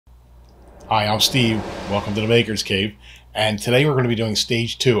Hi, I'm Steve. Welcome to the Maker's Cave. And today we're going to be doing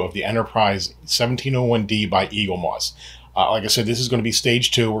stage 2 of the Enterprise 1701D by Eaglemoss. Like I said, this is going to be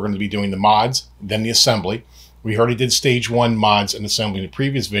stage 2. We're going to be doing the mods, then the assembly. We already did stage 1 mods and assembly in the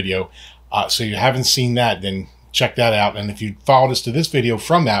previous video. So if you haven't seen that, then check that out. And if you followed us to this video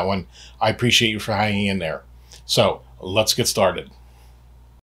from that one, I appreciate you for hanging in there. So let's get started.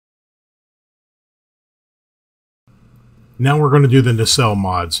 Now we're going to do the nacelle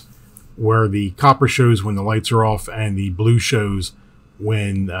mods, where the copper shows when the lights are off and the blue shows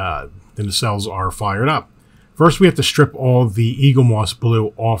when the nacelles are fired up. First, we have to strip all the Eaglemoss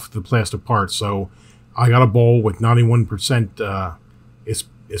blue off the plastic parts. So I got a bowl with 91%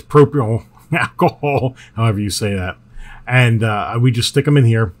 isopropyl alcohol, however you say that. And we just stick them in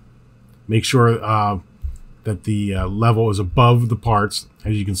here. Make sure that the level is above the parts.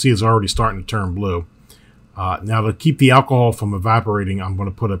 As you can see, it's already starting to turn blue. Now, to keep the alcohol from evaporating, I'm going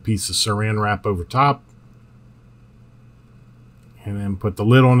to put a piece of saran wrap over top. And then put the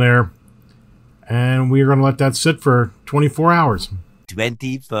lid on there. And we're going to let that sit for 24 hours.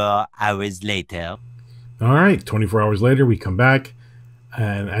 24 hours later. All right, 24 hours later, we come back.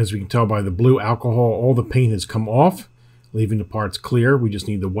 And as we can tell by the blue alcohol, all the paint has come off, leaving the parts clear. We just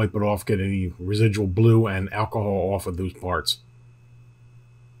need to wipe it off, get any residual blue and alcohol off of those parts.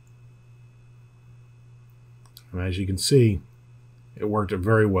 And as you can see, it worked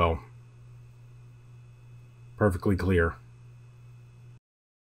very well. Perfectly clear.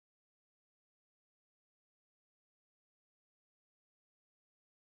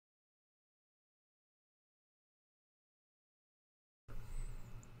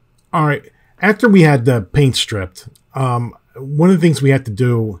 All right, after we had the paint stripped, one of the things we had to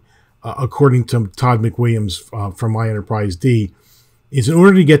do, according to Todd McWilliams from My Enterprise D, is in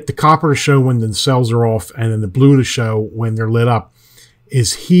order to get the copper to show when the cells are off and then the blue to show when they're lit up,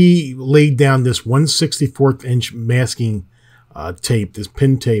 is he laid down this 1/64 inch masking tape, this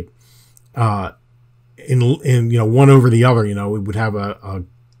pin tape, in one over the other. It would have a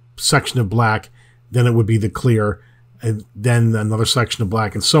section of black, then it would be the clear, and then another section of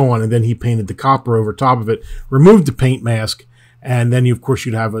black, and so on. And then he painted the copper over top of it, removed the paint mask, and then of course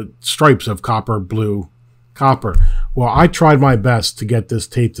you'd have stripes of copper, blue, copper. Well, I tried my best to get this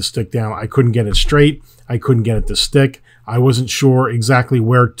tape to stick down. I couldn't get it straight. I couldn't get it to stick. I wasn't sure exactly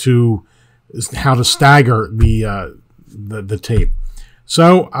how to stagger the tape.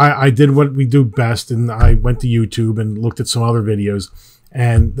 So I did what we do best, and I went to YouTube and looked at some other videos.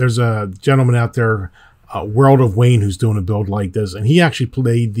 And there's a gentleman out there, World of Wayne, who's doing a build like this, and he actually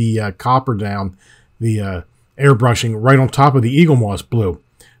laid the copper down, the airbrushing right on top of the Eaglemoss blue.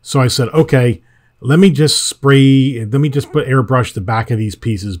 So I said, okay, let me just airbrush the back of these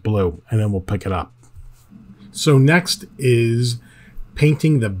pieces blue, and then we'll pick it up. So next is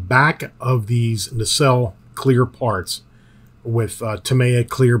painting the back of these nacelle clear parts with Tamiya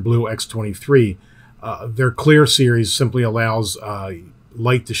Clear Blue X23. Their clear series simply allows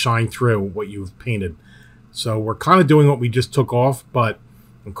light to shine through what you've painted. So we're kind of doing what we just took off, but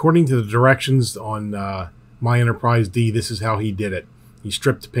according to the directions on My Enterprise D, this is how he did it. He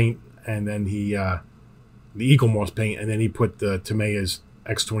stripped the paint, and then the Eaglemoss paint, and then he put the Tamiya's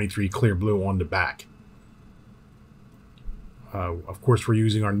X23 Clear Blue on the back. Of course, we're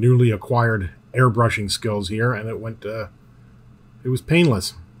using our newly acquired airbrushing skills here, and it was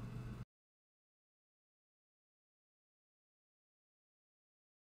painless.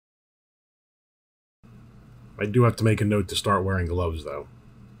 I do have to make a note to start wearing gloves, though.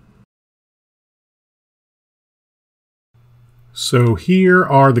 So here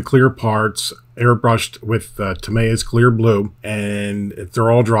are the clear parts airbrushed with Tamiya's Clear Blue, and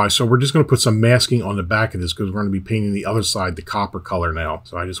they're all dry. So we're just going to put some masking on the back of this because we're going to be painting the other side the copper color now.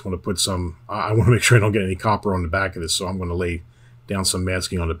 So I just want to put I want to make sure I don't get any copper on the back of this, so I'm going to lay down some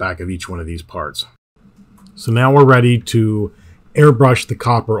masking on the back of each one of these parts. So now we're ready to airbrush the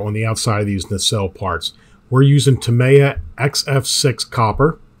copper on the outside of these nacelle parts. We're using Tamiya XF6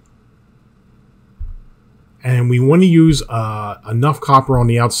 copper. And we want to use enough copper on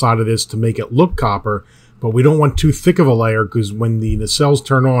the outside of this to make it look copper, but we don't want too thick of a layer because when the nacelles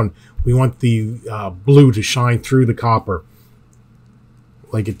turn on, we want the blue to shine through the copper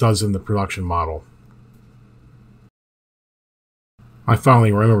like it does in the production model. I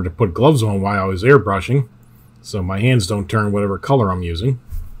finally remembered to put gloves on while I was airbrushing, so my hands don't turn whatever color I'm using.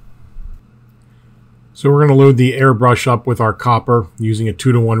 So we're going to load the airbrush up with our copper using a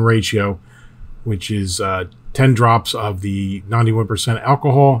 2-to-1 ratio, which is 10 drops of the 91%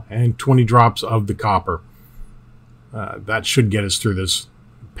 alcohol and 20 drops of the copper. That should get us through this,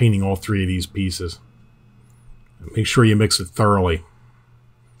 painting all three of these pieces. Make sure you mix it thoroughly.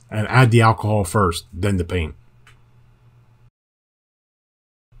 and add the alcohol first, then the paint.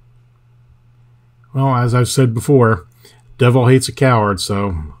 Well, as I've said before, devil hates a coward,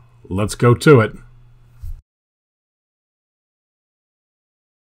 so let's go to it.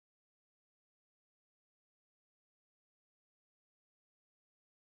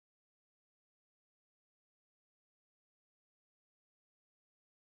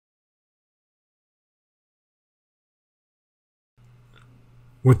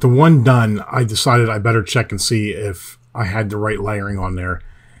 With the one done, I decided I better check and see if I had the right layering on there.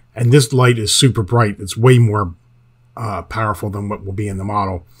 And this light is super bright. It's way more powerful than what will be in the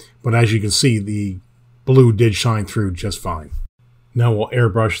model. But as you can see, the blue did shine through just fine. Now we'll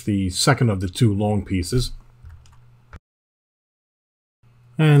airbrush the second of the two long pieces.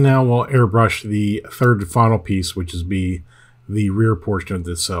 And now we'll airbrush the third and final piece, which is the rear portion of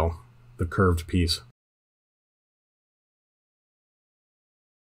the cell, the curved piece.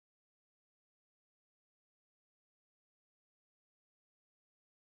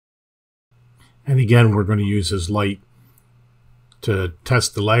 And again, we're going to use this light to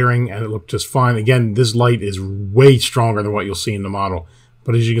test the layering, and it looked just fine. Again, this light is way stronger than what you'll see in the model.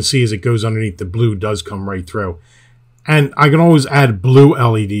 But as you can see, as it goes underneath, the blue does come right through. And I can always add blue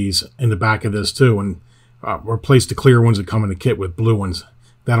LEDs in the back of this too, and replace the clear ones that come in the kit with blue ones.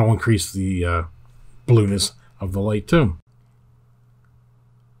 That'll increase the blueness of the light too.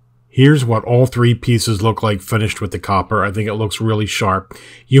 Here's what all three pieces look like finished with the copper. I think it looks really sharp.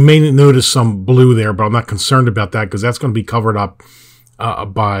 You may notice some blue there, but I'm not concerned about that because that's going to be covered up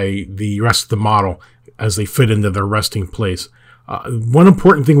by the rest of the model as they fit into their resting place. One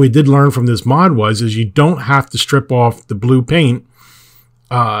important thing we did learn from this mod is you don't have to strip off the blue paint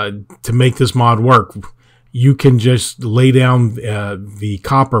to make this mod work. You can just lay down the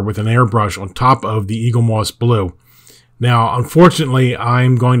copper with an airbrush on top of the Eaglemoss blue. Now, unfortunately,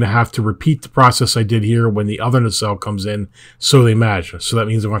 I'm going to have to repeat the process I did here when the other nacelle comes in so they match. So that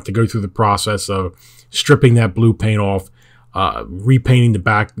means I'm going to have to go through the process of stripping that blue paint off, repainting the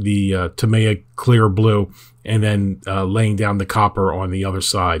back, the Tamiya clear blue, and then laying down the copper on the other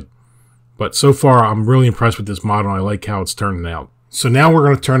side. But so far, I'm really impressed with this model. I like how it's turning out. So now we're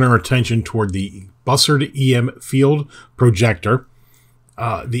going to turn our attention toward the Bussard EM field projector.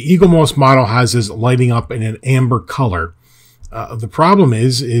 The Eaglemoss model has this lighting up in an amber color. The problem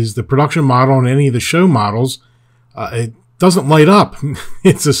is the production model and any of the show models, it doesn't light up.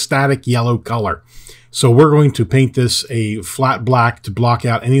 It's a static yellow color. So we're going to paint this a flat black to block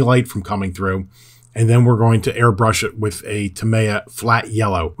out any light from coming through. And then we're going to airbrush it with a Tamiya flat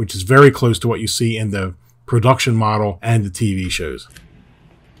yellow, which is very close to what you see in the production model and the TV shows.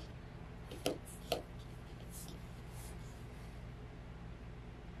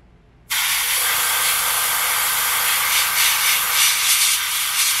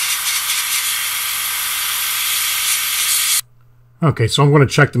 Okay, so I'm going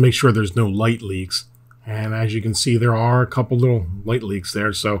to check to make sure there's no light leaks. And as you can see, there are a couple little light leaks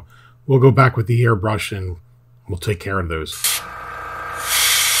there. So we'll go back with the airbrush and we'll take care of those.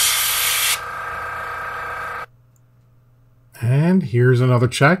 And here's another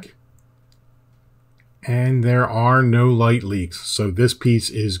check. And there are no light leaks. So this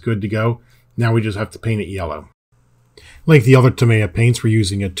piece is good to go. Now we just have to paint it yellow. Like the other Tamiya paints, we're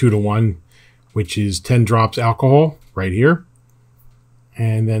using a 2-to-1, which is 10 drops alcohol right here.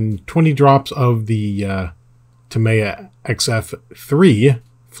 And then 20 drops of the Tamiya XF3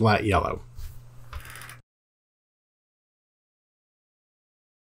 flat yellow.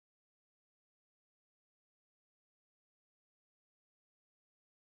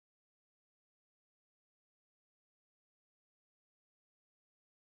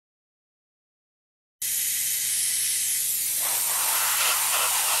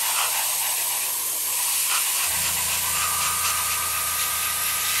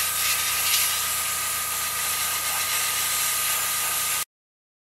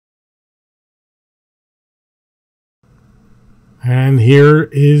 And here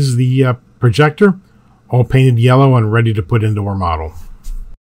is the projector, all painted yellow and ready to put into our model.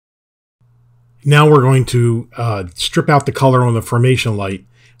 Now we're going to strip out the color on the formation light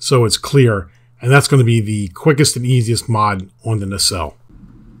so it's clear, and that's going to be the quickest and easiest mod on the nacelle.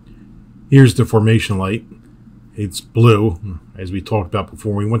 Here's the formation light. It's blue, as we talked about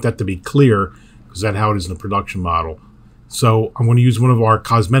before. We want that to be clear because that's how it is in the production model. So I'm going to use one of our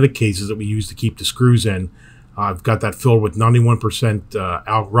cosmetic cases that we use to keep the screws in. I've got that filled with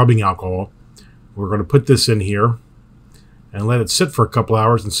 91% rubbing alcohol. We're going to put this in here and let it sit for a couple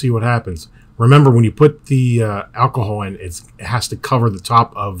hours and see what happens. Remember, when you put the alcohol in, it has to cover the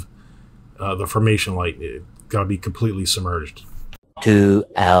top of the formation light. It's got to be completely submerged. 2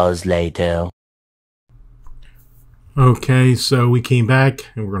 hours later. Okay, so we came back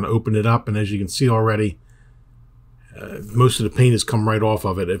and we're going to open it up, and as you can see already, most of the paint has come right off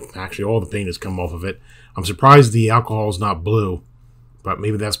of it. Actually, all the paint has come off of it. I'm surprised the alcohol is not blue, but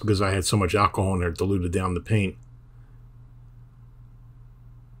maybe that's because I had so much alcohol in there it diluted down the paint.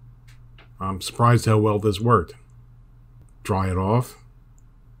 I'm surprised how well this worked. Dry it off.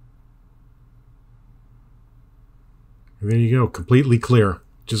 And there you go, completely clear,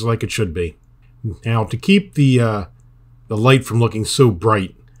 just like it should be. Now, to keep the light from looking so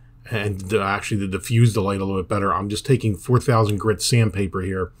bright, and actually to diffuse the light a little bit better, I'm just taking 4000 grit sandpaper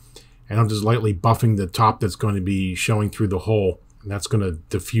here, and I'm just lightly buffing the top that's going to be showing through the hole, and that's going to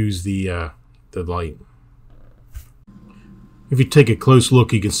diffuse the light. If you take a close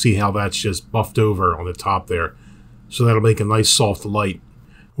look, you can see how that's just buffed over on the top there, so that'll make a nice soft light.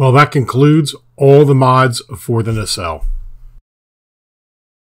 Well, that concludes all the mods for the nacelle.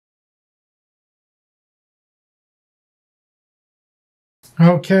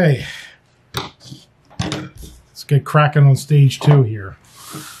 Okay, let's get cracking on stage 2 here.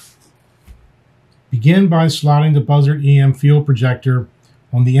 Begin by slotting the Buzzard EM field projector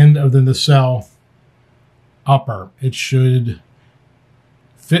on the end of the nacelle upper. It should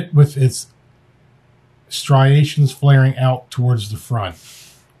fit with its striations flaring out towards the front.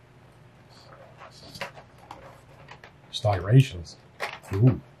 Striations.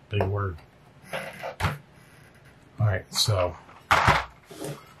 Ooh, big word. Alright, so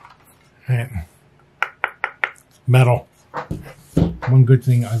metal. One good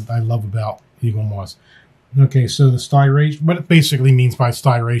thing I love about Eaglemoss. Okay, so the striation, what it basically means by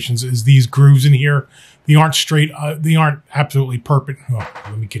striations is these grooves in here. They aren't straight, they aren't absolutely perpendicular. Oh,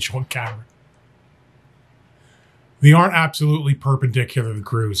 let me get you on camera. They aren't absolutely perpendicular, the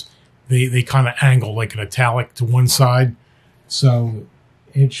grooves. They kind of angle like an italic to one side. So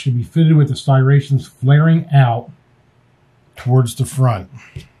it should be fitted with the striations flaring out towards the front.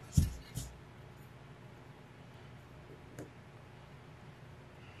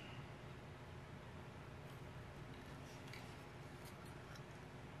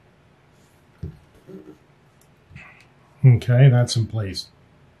 Okay, that's in place.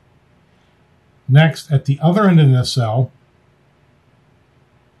 Next, at the other end of the nacelle,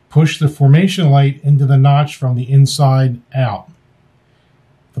 push the formation light into the notch from the inside out.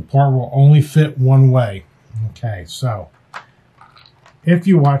 The part will only fit one way. Okay, so if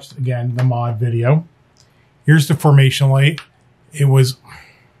you watched, again, the mod video, here's the formation light. It was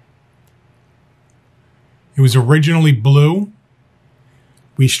originally blue.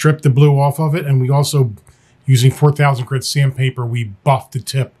 We stripped the blue off of it, and we also, using 4000 grit sandpaper, we buffed the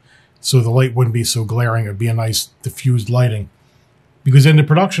tip so the light wouldn't be so glaring. It'd be a nice diffused lighting. Because in the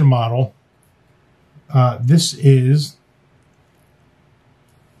production model, this is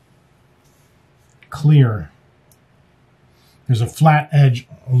clear. There's a flat edge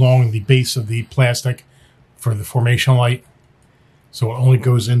along the base of the plastic for the formation light, so it only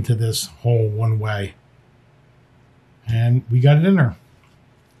goes into this hole one way. And we got it in there.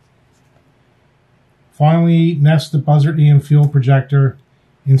 Finally, nest the Buzzard EM field projector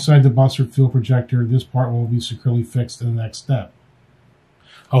inside the Buzzard field projector. This part will be securely fixed in the next step.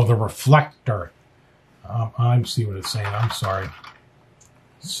 Oh, the reflector. I see what it's saying. I'm sorry.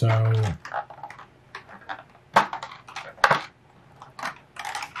 So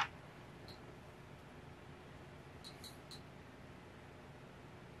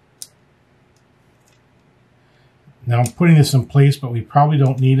now I'm putting this in place, but we probably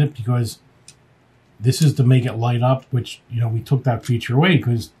don't need it because this is to make it light up, which, you know, we took that feature away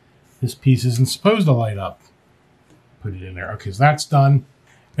because this piece isn't supposed to light up. Put it in there. Okay, so that's done.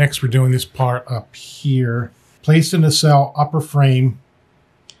 Next, we're doing this part up here. Place the nacelle upper frame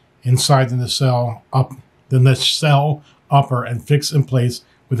inside the nacelle upper and fix in place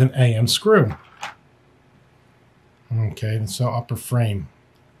with an AM screw. Okay, nacelle upper frame.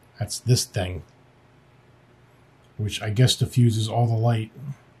 That's this thing, which I guess diffuses all the light.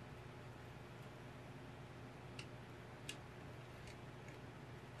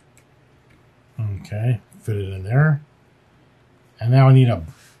 Okay, fit it in there. And now I need a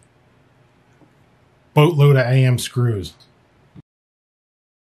boatload of AM screws.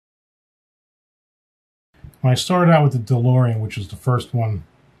 When I started out with the DeLorean, which was the first one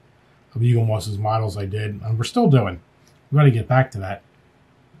of Eaglemoss's models I did, and we're still doing, we've got to get back to that.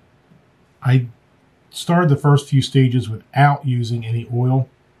 I started the first few stages without using any oil.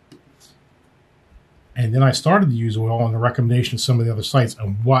 And then I started to use oil on the recommendation of some of the other sites,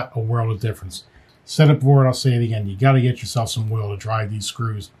 and what a world of difference. Setup board, I'll say it again, you got to get yourself some oil to drive these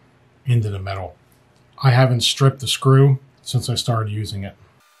screws into the metal. I haven't stripped the screw. since I started using it.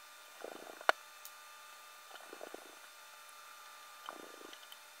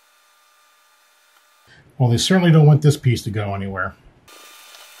 Well, they certainly don't want this piece to go anywhere.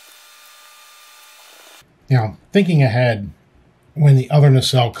 Now, thinking ahead, when the other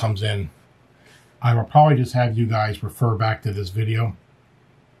nacelle comes in, I will probably just have you guys refer back to this video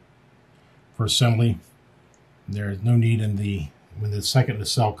for assembly. There is no need when the second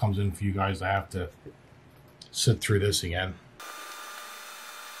nacelle comes in for you guys to have to sit through this again.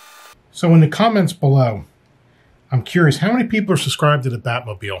 So in the comments below, I'm curious how many people are subscribed to the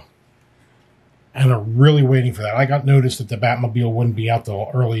Batmobile and are really waiting for that. I got notice that the Batmobile wouldn't be out till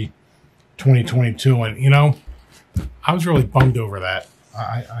early 2022, and you know, I was really bummed over that.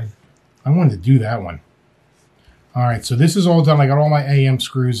 I wanted to do that one. All right, so this is all done. I got all my AM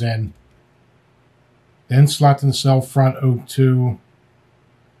screws in. Then slot the nacelle front O2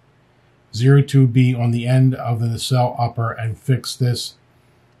 02B on the end of the nacelle upper and fix this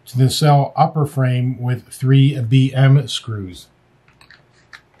to the nacelle upper frame with 3 BM screws.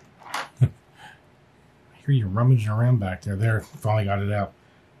 I hear you rummaging around back there. There, finally got it out.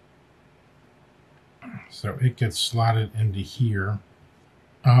 So it gets slotted into here.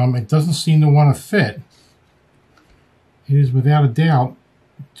 It doesn't seem to want to fit. It is without a doubt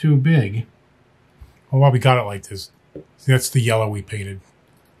too big. Oh, well, we got it like this. See, that's the yellow we painted.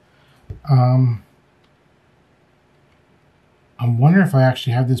 I'm wondering if I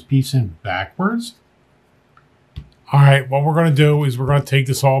actually have this piece in backwards. All right, what we're going to do is we're going to take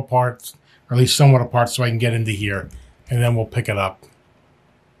this all apart, or at least somewhat apart, so I can get into here, and then we'll pick it up.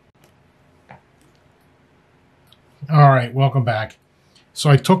 All right, welcome back. So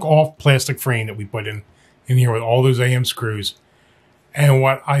I took off plastic frame that we put in here with all those AM screws. And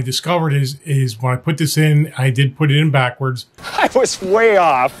what I discovered is when I put this in, I did put it in backwards. I was way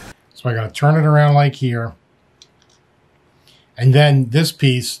off. So I got to turn it around like here. And then this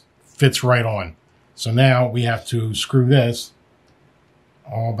piece fits right on. So now we have to screw this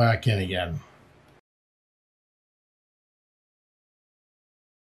all back in again.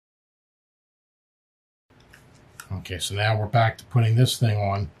 Okay, so now we're back to putting this thing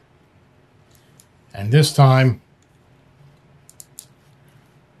on. And this time,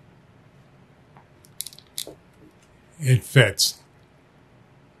 it fits.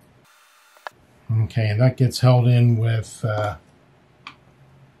 Okay, and that gets held in with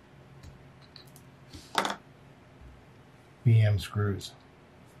BM screws.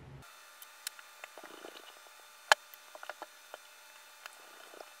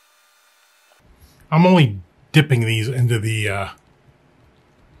 I'm only dipping these into the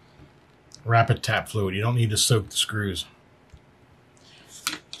rapid tap fluid. You don't need to soak the screws.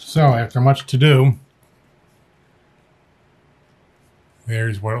 So after much to do,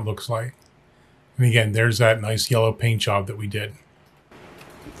 there's what it looks like. And again, there's that nice yellow paint job that we did.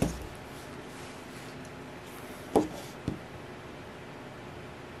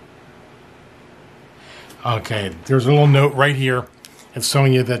 Okay, there's a little note right here. It's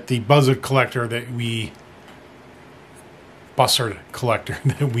telling you that the buzzard collector that we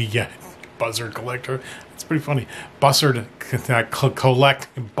get. Buzzard collector. It's pretty funny. Buzzard collector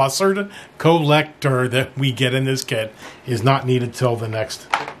that we get in this kit is not needed till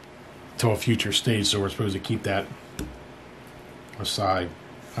a future stage, so we're supposed to keep that aside.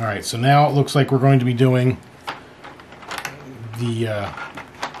 All right, so now it looks like we're going to be doing the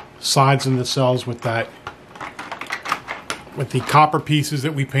sides and the cells with the copper pieces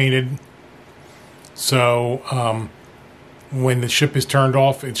that we painted. So when the ship is turned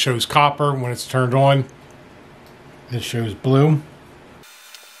off, it shows copper. When it's turned on, it shows blue.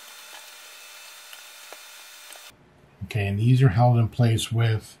 Okay, and these are held in place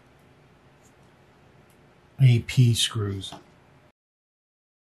with AP screws.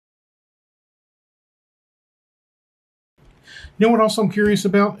 You know what else I'm curious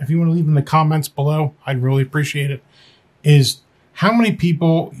about? If you want to leave in the comments below, I'd really appreciate it. Is how many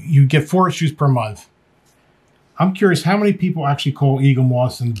people, you get 4 issues per month. I'm curious how many people actually call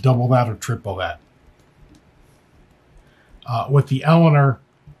Eaglemoss and double that or triple that. With the Eleanor,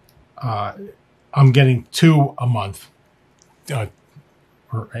 I'm getting 2 a month. Or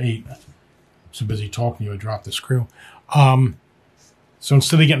 8. I'm so busy talking to you, I dropped the screw. So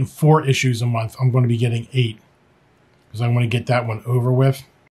instead of getting 4 issues a month, I'm going to be getting 8. Because I want to get that one over with.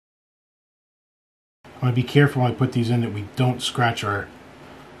 I want to be careful when I put these in that we don't scratch our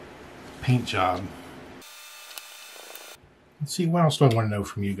paint job. Let's see, what else do I want to know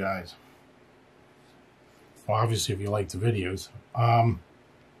from you guys? Well, obviously, if you like the videos.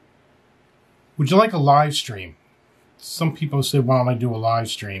 Would you like a live stream? Some people say, why don't I do a live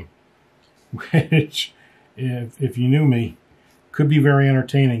stream? Which if you knew me, could be very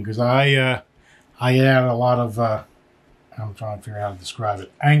entertaining because I add a lot of, I'm trying to figure out how to describe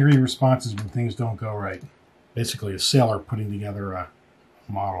it, angry responses when things don't go right. Basically a sailor putting together a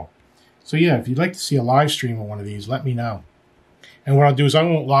model. So yeah, if you'd like to see a live stream of one of these, let me know. And what I'll do is I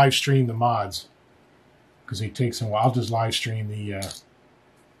won't live stream the mods because it takes a while. I'll just live stream the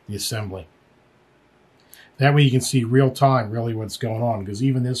assembly. That way you can see real time really what's going on, because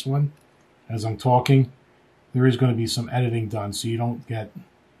even this one, as I'm talking, there is going to be some editing done so you don't get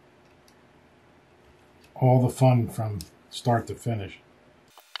all the fun from start to finish.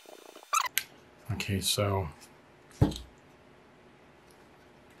 Okay, so it's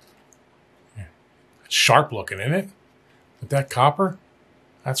sharp looking, isn't it? With that copper,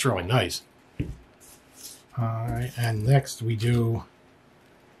 that's really nice. All right, and next we do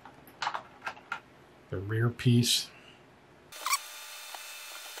the rear piece.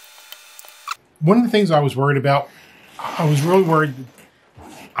 One of the things I was worried about, I was really worried.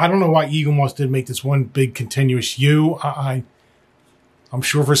 I don't know why Eaglemoss didn't make this one big continuous U. I'm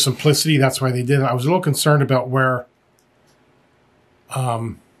sure for simplicity, that's why they did it. I was a little concerned about where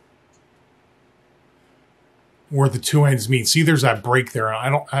the two ends meet. See, there's that break there.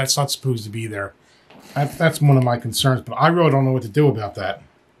 It's not supposed to be there. That's one of my concerns, but I really don't know what to do about that.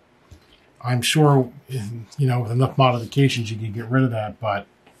 I'm sure, you know, with enough modifications, you can get rid of that, but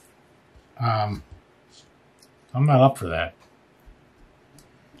I'm not up for that.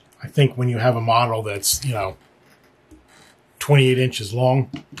 I think when you have a model that's, you know, 28 inches long,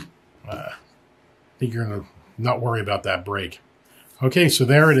 I think you're going to not worry about that break. Okay, so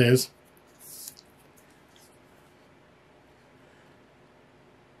there it is.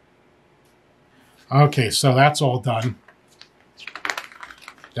 Okay, so that's all done.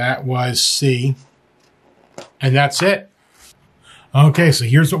 That was C. And that's it. Okay, so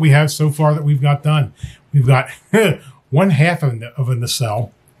here's what we have so far that we've got done. We've got one half of a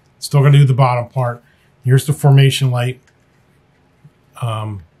nacelle. Still going to do the bottom part. Here's the formation light.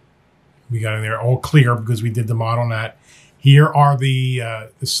 We got in there all clear because we did the mod on that. Here are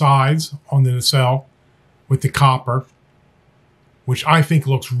the sides on the nacelle with the copper, which I think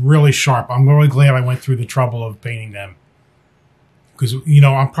looks really sharp. I'm really glad I went through the trouble of painting them. Because, you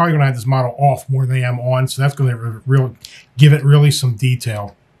know, I'm probably going to have this model off more than I am on, so that's going to give it really some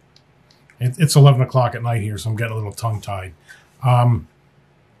detail. It's 11 o'clock at night here, so I'm getting a little tongue-tied.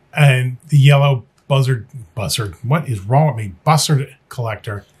 And the yellow buzzard, what is wrong with me? Buzzard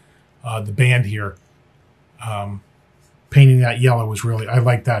collector, the band here, painting that yellow was really, I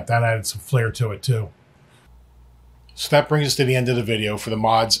like that. That added some flair to it too. So that brings us to the end of the video for the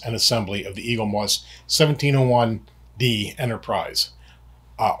mods and assembly of the Eaglemoss 1701D Enterprise.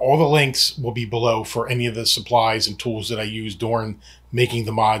 All the links will be below for any of the supplies and tools that I used during making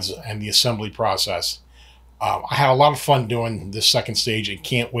the mods and the assembly process. I had a lot of fun doing this second stage and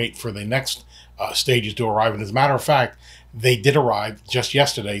can't wait for the next stages to arrive. And as a matter of fact, they did arrive just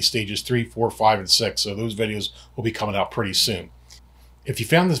yesterday, stages 3, 4, 5, and 6. So those videos will be coming out pretty soon. If you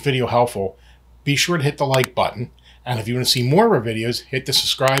found this video helpful, be sure to hit the like button. And if you want to see more of our videos, hit the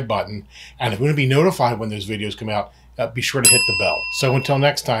subscribe button. And if you want to be notified when those videos come out, be sure to hit the bell. So until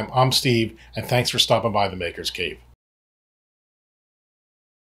next time, I'm Steve, and thanks for stopping by the Maker's Cave.